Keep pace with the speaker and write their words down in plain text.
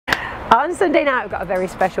On Sunday night, we've got a very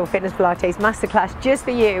special Fitness Pilates masterclass just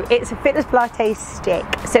for you. It's a Fitness Pilates stick.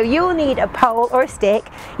 So you'll need a pole or a stick.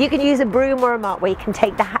 You can use a broom or a mop where you can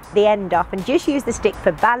take the end off and just use the stick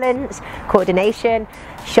for balance, coordination,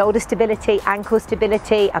 shoulder stability, ankle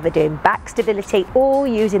stability, other doing back stability, all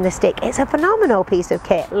using the stick. It's a phenomenal piece of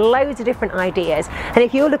kit, loads of different ideas. And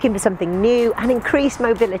if you're looking for something new and increased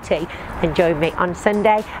mobility, then join me on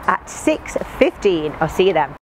Sunday at 6:15. I'll see you then.